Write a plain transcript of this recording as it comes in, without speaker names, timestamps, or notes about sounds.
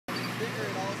quicker.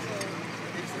 It also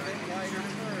makes a bit wider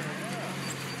turn.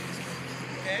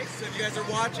 Okay, so if you guys are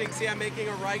watching, see I'm making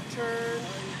a right turn.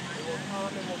 It will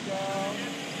come and will go.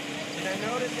 And I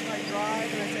notice if I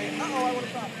drive and I say, uh-oh, I want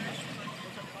to stop.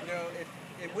 You know,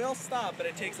 it will stop, but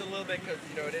it takes a little bit because,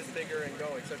 you know, it is bigger and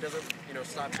going, so it doesn't, you know,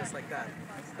 stop just like that.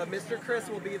 But Mr. Chris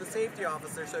will be the safety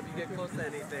officer, so if you get close to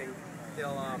anything,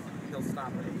 he'll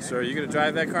stop it. Okay? So are you going to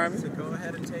drive that, Carmen? So go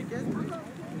ahead and take it.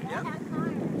 Yep.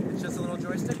 It's just a little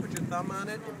joystick. Put your thumb on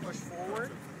it and push forward.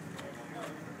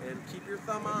 And keep your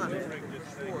thumb on it and push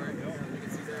forward. You can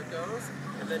see there it goes.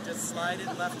 And then just slide it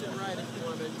left and right if you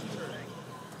want it to turn.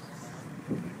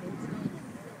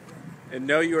 And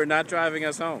no, you are not driving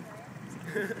us home.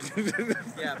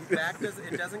 Yeah,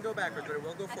 it doesn't go backwards, but it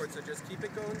will go forward. So just keep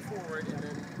it going forward and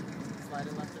then slide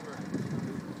it left and right.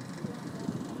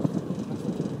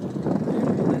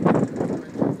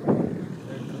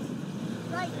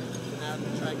 Right. So now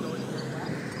try going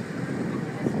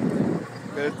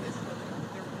forward.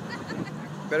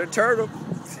 Better turn them.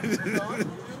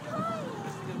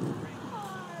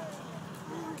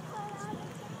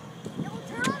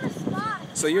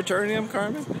 So you're turning them,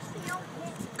 Carmen?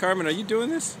 Carmen, are you doing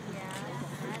this?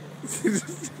 Yeah.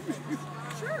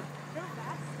 Sure.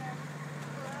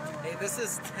 Hey, this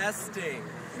is testing.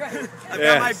 I've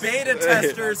got my beta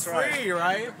testers free,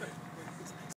 right?